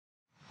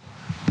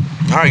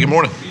All right, good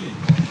morning.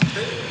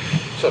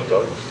 What's up,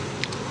 Doug?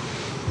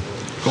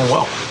 Going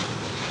well.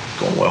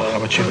 Going well. How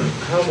about you?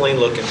 How's Lane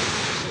looking?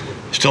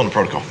 Still in the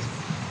protocol.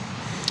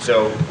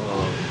 So,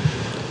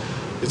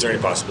 is there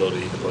any possibility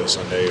he can play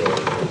Sunday?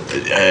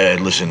 Or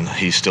Listen,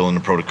 he's still in the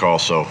protocol,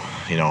 so,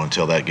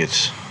 until that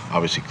gets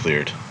obviously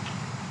cleared.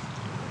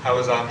 How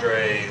has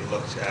Andre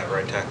looked at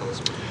right tackle this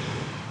week?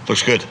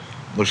 Looks good.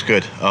 Looks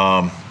good.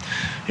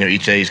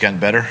 Each day he's gotten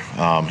better.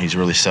 He's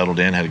really settled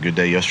in, had a good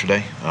day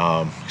yesterday.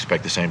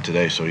 Expect the same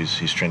today, so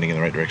he's trending in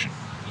the right direction.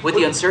 With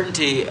the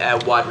uncertainty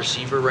at wide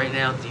receiver right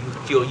now, do you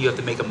feel you have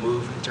to make a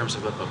move in terms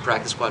of a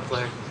practice squad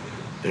player?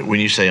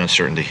 When you say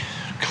uncertainty,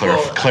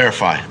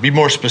 clarify. Be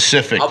more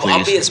specific, please.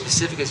 I'll be as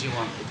specific as you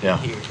want Yeah.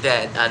 here.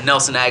 That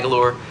Nelson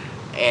Aguilar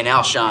and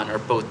Alshon are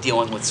both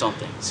dealing with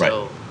something.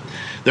 So. Right.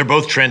 They're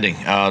both trending.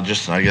 I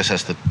guess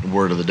that's the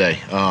word of the day,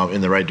 in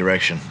the right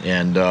direction.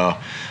 And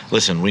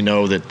listen, we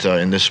know that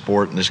in this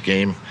sport, in this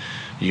game,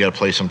 you got to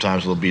play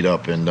sometimes a little beat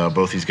up. And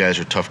both these guys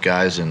are tough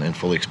guys, and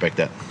fully expect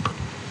that.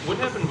 What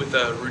happened with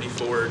Rudy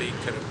Ford? He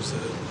kind of was a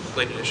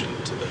late addition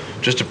to the.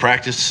 Just a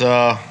practice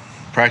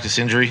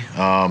injury.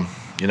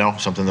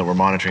 Something that we're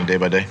monitoring day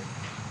by day.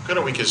 What kind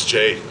of week has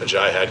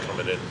Ajay had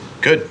coming in?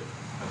 Good.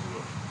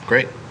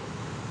 Great.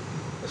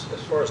 As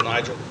far as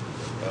Nigel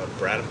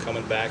Bradham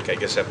coming back, I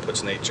guess that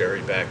puts Nate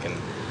Jerry back in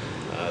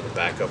the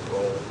backup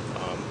role.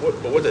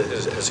 What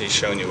has he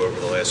shown you over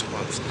the last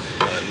month?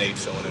 Nate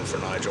filling in for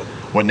Nigel.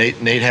 What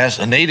Nate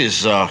has? Nate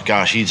is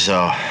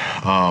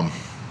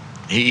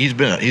he's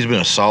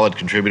been a solid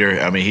contributor.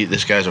 I mean,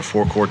 this guy's a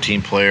four-core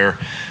team player.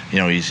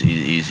 He's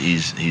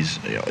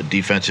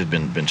defensive.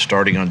 Been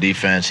starting on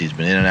defense. He's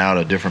been in and out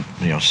of different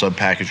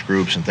sub-package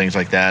groups and things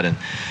like that. And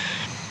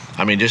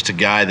I mean, just a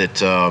guy that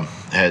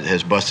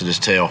has busted his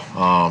tail.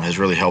 Has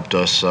really helped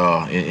us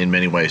in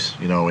many ways.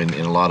 In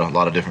a lot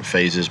of different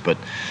phases. But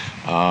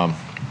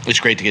it's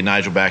great to get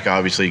Nigel back.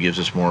 Obviously, it gives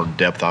us more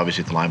depth.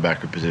 Obviously, at the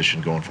linebacker position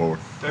going forward.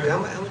 Doug,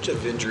 how much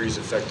have injuries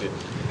affected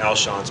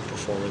Alshon's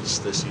performance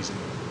this season?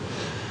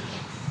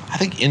 I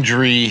think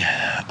injury,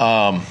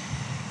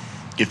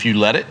 if you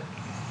let it,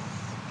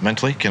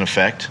 mentally can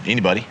affect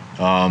anybody.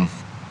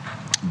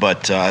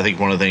 But I think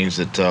one of the things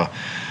that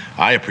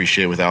I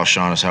appreciate with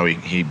Alshon is how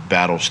he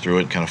battles through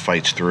it, kind of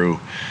fights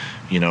through,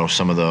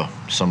 some of the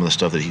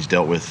stuff that he's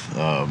dealt with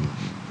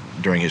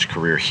during his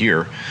career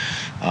here.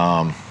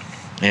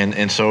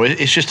 And so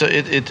it's just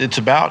it's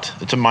a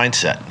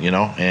mindset,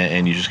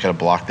 and you just got to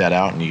block that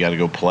out, and you got to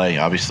go play.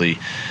 Obviously,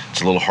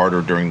 it's a little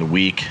harder during the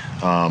week,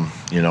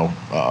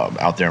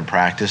 out there in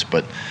practice,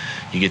 but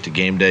you get to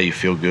game day, you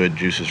feel good,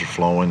 juices are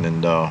flowing,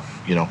 and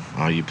you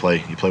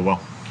play well.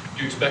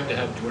 Do you expect to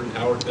have Jordan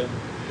Howard then?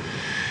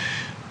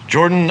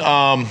 Jordan,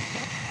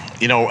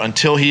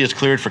 until he is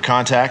cleared for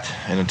contact,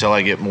 and until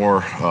I get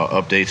more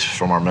updates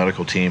from our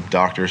medical team,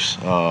 doctors.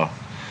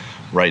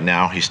 Right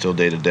now, he's still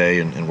day to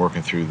day and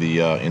working through the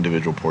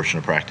individual portion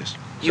of practice.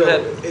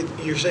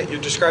 You're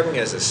describing it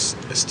as a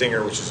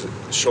stinger, which is a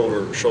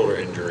shoulder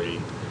injury.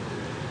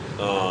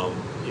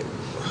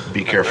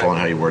 Be careful on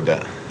how you word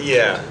that.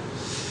 Yeah.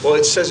 Well,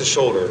 it says a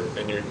shoulder,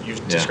 and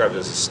you've described it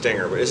as a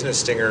stinger, but isn't a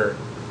stinger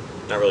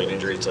not really an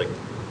injury? It's like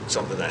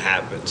something that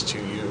happens to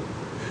you.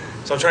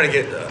 So I'm trying to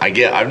get.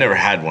 I've never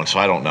had one, so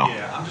I don't know.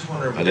 Yeah, I'm just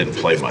wondering. I didn't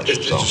play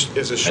much, so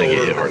is a shoulder. I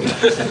get hit hard.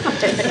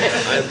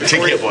 To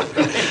get one.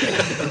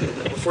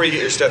 Before you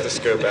get your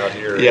stethoscope out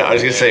here. Yeah, I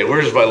was gonna say,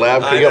 where's my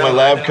lab? I got my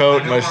lab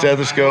coat, my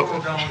stethoscope.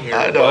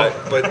 I know.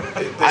 But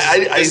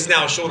this is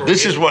now a shoulder.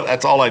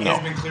 That's all I know.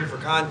 He's been cleared for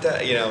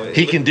contact.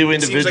 He can do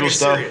individual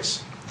stuff.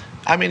 Serious.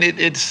 I mean,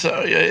 it's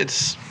a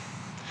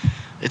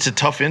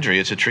tough injury.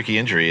 It's a tricky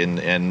injury,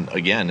 and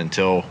again,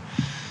 until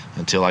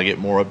I get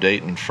more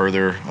update and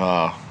further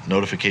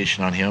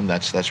notification on him,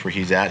 that's where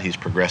he's at. He's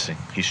progressing.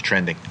 He's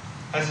trending.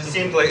 Is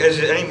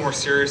it any more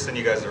serious than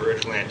you guys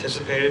originally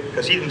anticipated?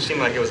 Because he didn't seem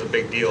like it was a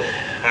big deal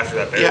after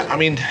that. Yeah, I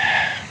mean,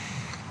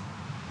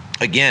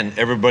 again,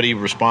 everybody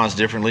responds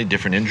differently.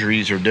 Different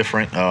injuries are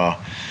different. I'm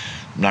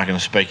not going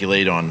to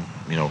speculate on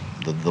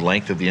the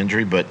length of the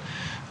injury, but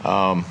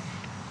again,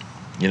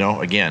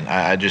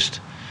 I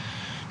just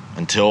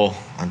until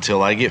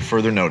I get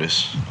further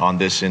notice on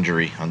this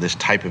injury, on this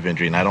type of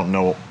injury, and I don't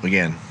know.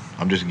 Again,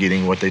 I'm just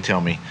getting what they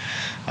tell me.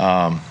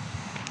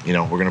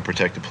 We're going to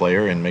protect the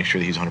player and make sure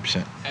that he's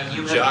 100%. Has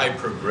Ajay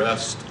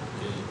progressed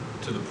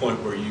to the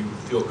point where you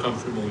feel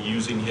comfortable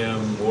using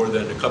him more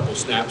than a couple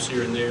snaps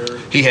here and there?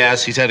 He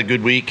has. He's had a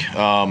good week.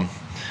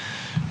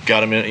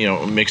 Got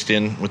him, mixed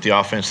in with the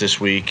offense this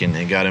week,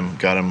 and got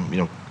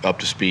him, up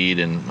to speed.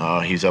 And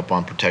he's up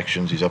on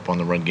protections. He's up on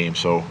the run game.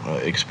 So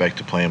expect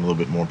to play him a little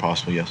bit more,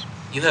 possibly. Yes.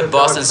 You have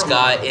Boston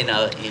Scott in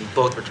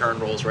both return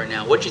roles right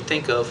now. What'd you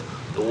think of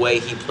the way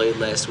he played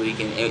last week,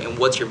 and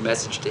what's your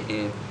message to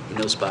him in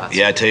those spots?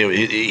 Yeah, I tell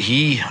you,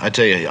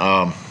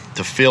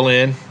 to fill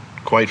in,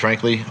 quite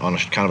frankly, on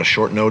kind of a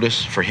short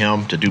notice for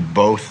him to do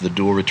both the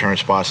dual return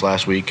spots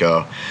last week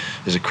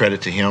is a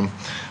credit to him.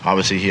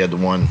 Obviously, he had the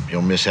one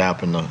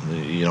mishap, and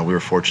we were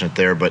fortunate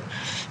there. But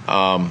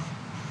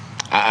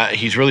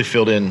he's really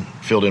filled in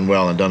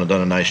well and done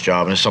a nice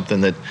job. And it's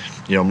something that,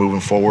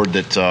 moving forward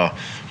that,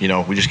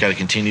 we just got to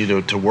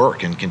continue to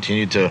work and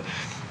continue to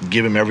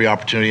give him every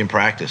opportunity in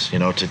practice,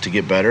 to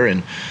get better.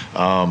 And,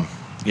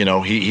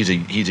 he's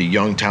a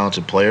young,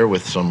 talented player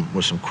with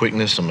some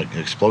quickness, some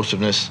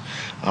explosiveness.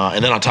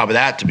 And then on top of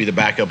that, to be the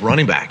backup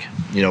running back,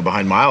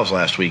 behind Miles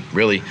last week,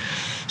 really.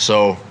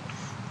 So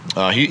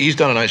he's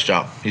done a nice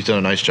job. He's done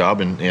a nice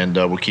job, and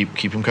we'll keep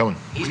him coming.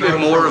 He's been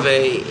more of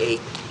a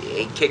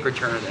kick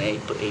returner than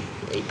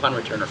a punt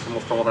returner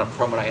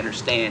from what I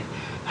understand.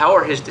 How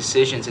are his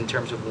decisions in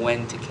terms of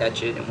when to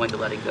catch it and when to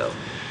let it go?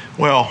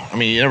 Well,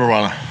 you never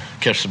want to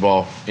catch the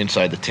ball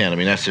inside the 10.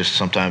 That's just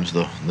sometimes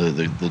the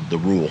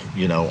rule,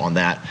 on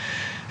that.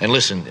 And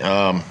listen,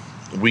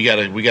 we got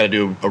to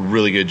do a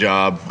really good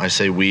job. I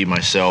say we,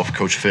 myself,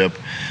 Coach Phipp,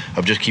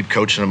 of just keep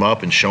coaching him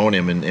up and showing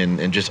him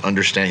and just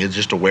understand his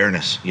just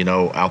awareness,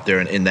 out there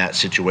and in that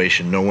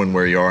situation, knowing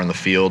where you are in the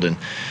field. And,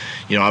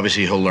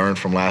 obviously he'll learn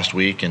from last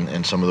week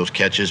and some of those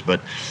catches.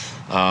 But,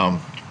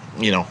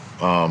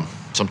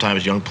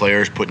 sometimes young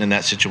players putting in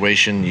that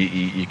situation,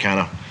 you kind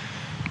of,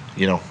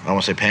 I don't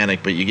want to say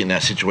panic, but you get in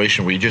that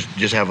situation where you just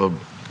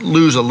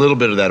lose a little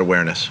bit of that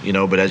awareness,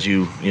 But as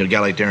a guy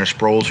like Darren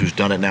Sproles, who's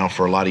done it now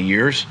for a lot of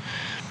years,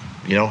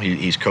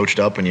 he's coached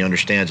up and he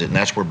understands it, and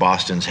that's where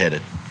Boston's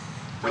headed.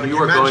 When you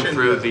were going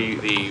through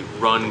the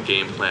run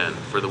game plan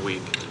for the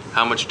week,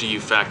 how much do you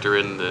factor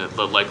in the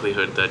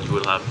likelihood that you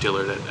will have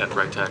Dillard at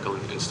right tackle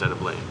instead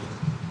of Lane?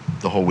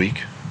 The whole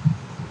week.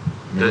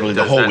 Really,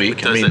 the whole week.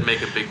 Does that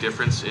make a big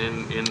difference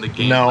in the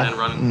game plan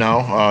running?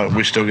 No.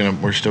 We're still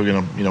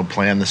gonna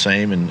plan the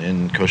same,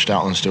 and Coach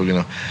Stoutland's still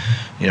gonna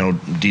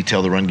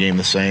detail the run game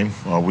the same.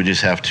 We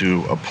just have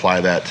to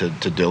apply that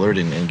to Dillard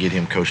and get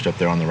him coached up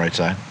there on the right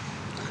side.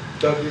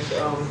 Doug,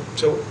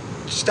 so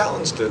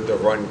Stoutland's the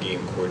run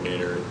game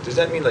coordinator. Does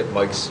that mean like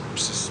Mike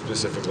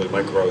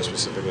Rowe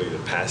specifically the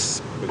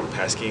pass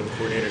game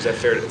coordinator? Is that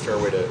fair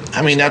way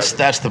to?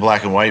 That's the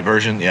black and white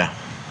version. Yeah.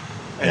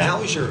 And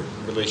how has your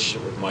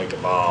relationship with Mike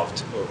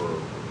evolved over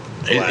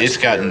the last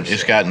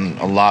It's gotten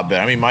a lot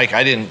better. Mike,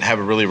 I didn't have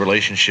a really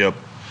relationship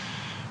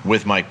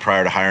with Mike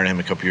prior to hiring him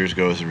a couple years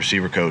ago as a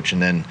receiver coach,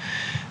 and then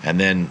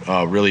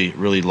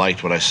really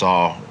liked what I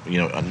saw.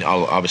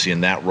 Obviously in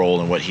that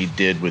role and what he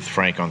did with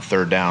Frank on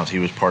third downs. He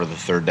was part of the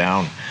third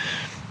down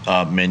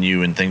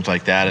menu and things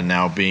like that. And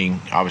now being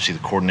obviously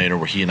the coordinator,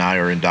 where he and I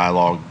are in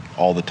dialogue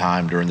all the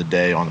time during the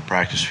day, on the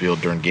practice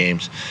field, during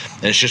games,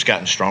 and it's just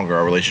gotten stronger.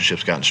 Our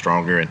relationship's gotten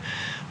stronger, and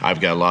I've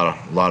got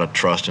a lot of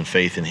trust and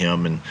faith in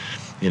him. And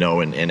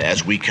and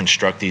as we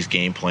construct these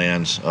game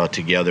plans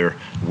together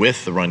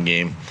with the run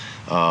game,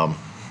 a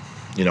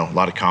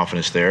lot of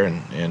confidence there,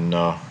 and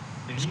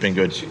it's been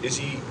good. Is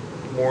he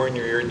more in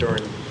your ear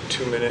during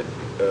 2-minute?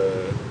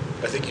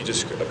 I think you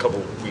just a couple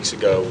weeks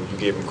ago you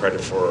gave him credit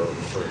for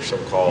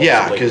some calls.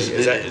 Yeah, because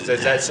is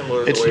that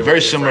similar? It's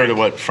very similar to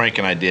what Frank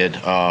and I did.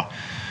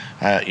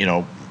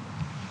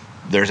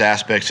 There's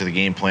aspects of the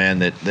game plan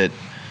that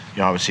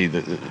obviously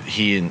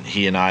he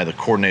and I, the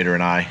coordinator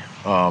and I,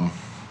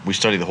 we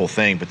study the whole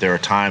thing. But there are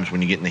times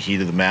when you get in the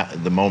heat of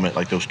the moment,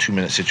 like those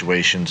 2-minute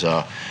situations,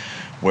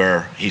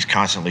 where he's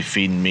constantly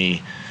feeding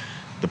me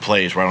the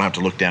plays, where I don't have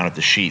to look down at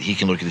the sheet. He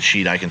can look at the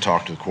sheet. I can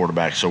talk to the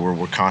quarterback. So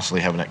we're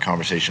constantly having that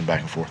conversation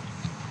back and forth.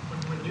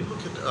 When you look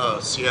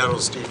at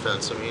Seattle's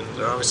defense,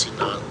 they're obviously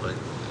not like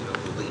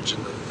the Legion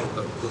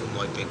of Boom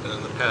like they've been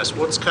in the past.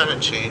 What's kind of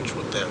changed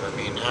with them?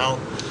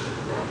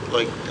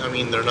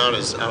 They're not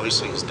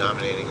obviously as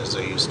dominating as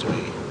they used to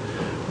be.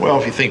 Well,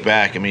 if you think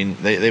back,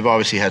 they've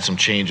obviously had some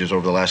changes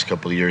over the last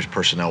couple of years,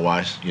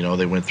 personnel-wise.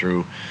 They went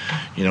through,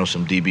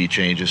 some DB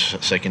changes,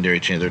 secondary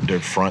changes. Their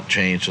front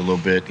changed a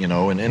little bit,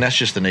 and that's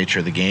just the nature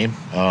of the game.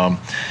 And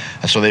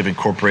so they've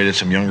incorporated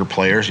some younger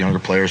players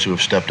who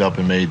have stepped up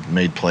and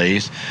made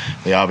plays.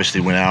 They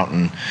obviously went out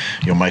and,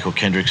 Michael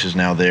Kendricks is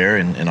now there,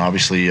 and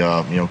obviously,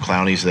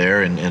 Clowney's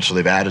there, and so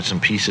they've added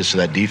some pieces to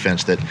that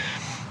defense that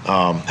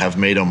have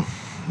made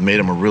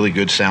them a really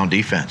good, sound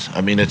defense.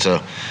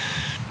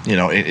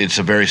 It's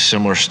a very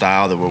similar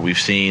style to what we've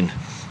seen,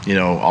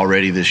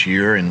 already this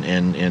year,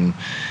 and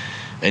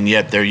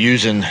yet they're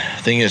using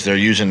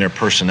their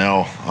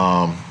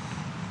personnel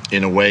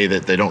in a way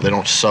that they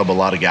don't sub a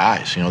lot of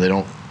guys.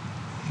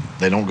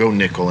 They don't go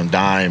nickel and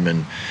dime,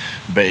 and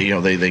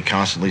they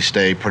constantly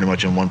stay pretty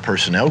much in one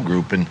personnel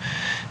group, and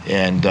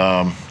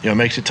it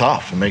makes it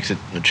tough. It makes it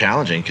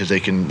challenging because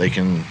they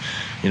can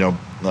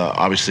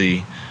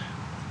obviously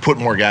put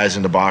more guys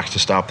in the box to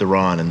stop the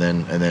run, and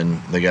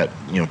then they got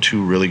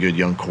 2 really good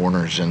young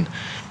corners, and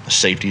the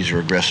safeties are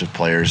aggressive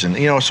players, and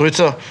so it's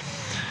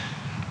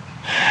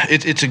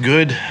a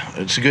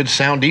good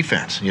sound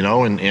defense,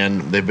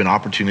 and they've been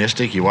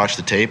opportunistic. You watch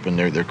the tape, and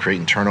they're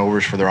creating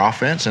turnovers for their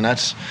offense, and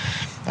that's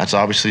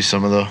obviously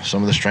some of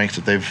the strengths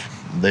that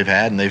they've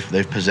had and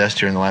they've possessed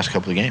here in the last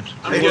couple of games.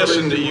 I'm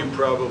guessing that you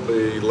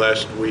probably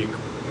last week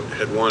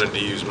had wanted to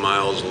use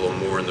Miles a little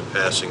more in the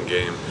passing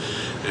game,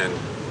 and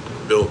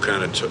Bill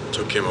kind of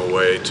took him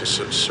away to a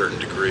certain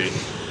degree.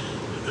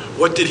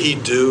 What did he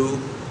do,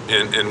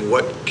 and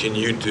what can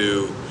you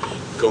do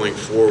going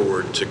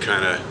forward to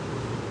kind of,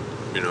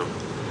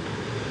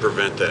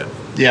 prevent that?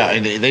 Yeah,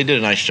 and they did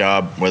a nice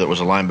job, whether it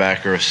was a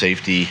linebacker, a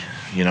safety,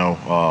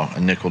 a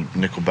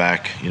nickel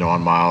back,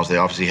 on Miles. They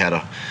obviously had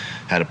a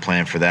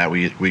plan for that.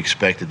 We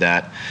expected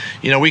that.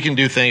 We can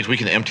do things. We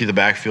can empty the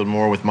backfield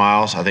more with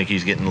Miles. I think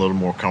he's getting a little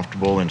more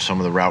comfortable in some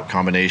of the route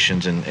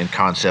combinations and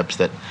concepts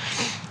that,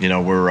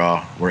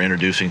 we're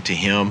introducing to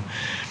him.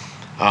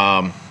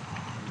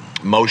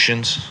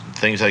 Motions,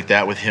 things like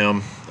that with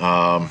him.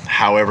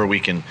 However we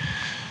can,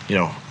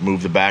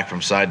 move the back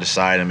from side to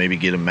side and maybe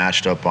get him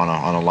matched up on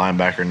a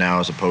linebacker now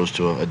as opposed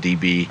to a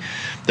DB.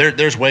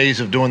 There's ways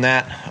of doing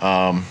that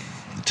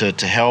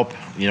to help.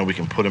 We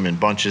can put him in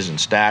bunches and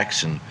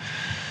stacks and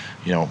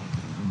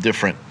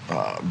different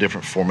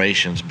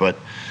formations. But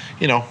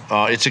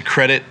it's a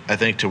credit, I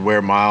think, to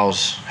where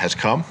Miles has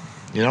come.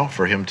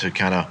 For him to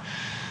kind of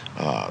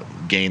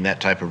gain that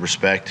type of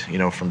respect,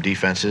 from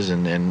defenses,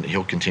 and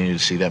he'll continue to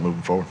see that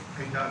moving forward.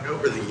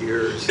 Over the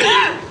years,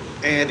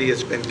 Andy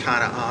has been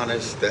kind of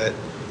honest that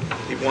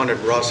he wanted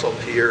Russell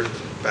here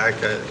back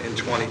in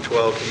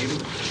 2012. Do you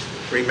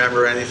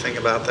remember anything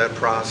about that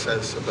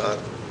process, about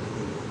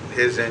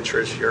his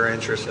interest, your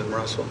interest in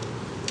Russell?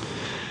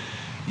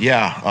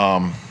 Yeah,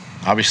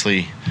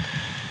 obviously,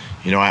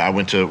 I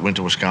went to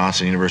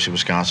Wisconsin, University of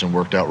Wisconsin,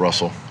 worked out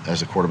Russell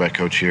as the quarterback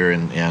coach here,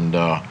 and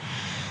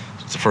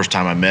it's the first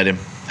time I met him.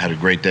 Had a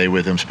great day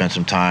with him, spent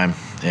some time,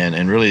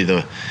 and really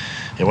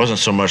it wasn't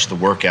so much the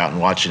workout and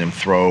watching him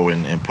throw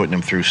and putting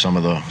him through some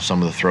of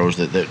the throws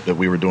that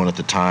we were doing at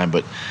the time,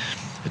 but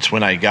it's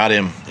when I got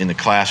him in the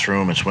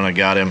classroom. It's when I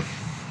got him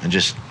and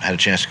just had a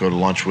chance to go to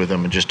lunch with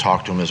him and just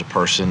talk to him as a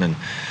person, and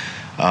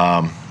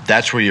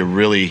that's where you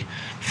really,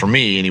 for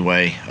me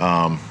anyway,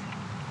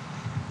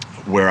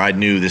 where I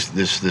knew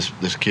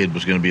this kid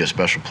was going to be a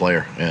special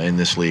player in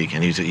this league,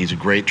 and he's a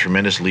great,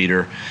 tremendous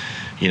leader.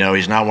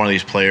 He's not one of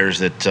these players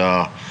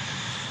that,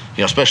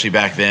 especially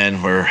back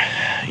then where,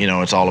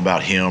 it's all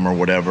about him or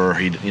whatever.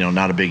 He,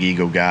 not a big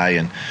ego guy,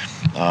 and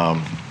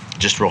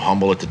just real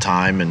humble at the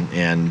time.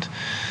 And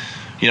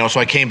so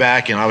I came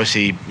back, and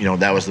obviously,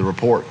 that was the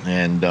report,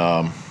 and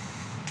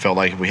felt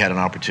like if we had an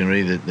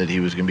opportunity that he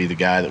was going to be the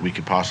guy that we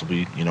could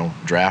possibly,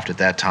 draft at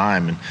that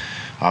time. And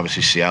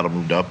obviously Seattle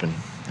moved up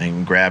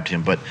and grabbed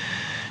him. But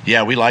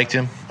yeah, we liked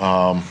him,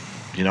 and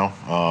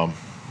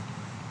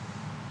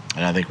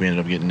I think we ended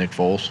up getting Nick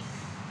Foles,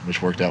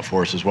 which worked out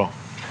for us as well.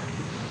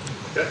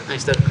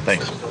 Thanks, Doug.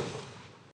 Thanks.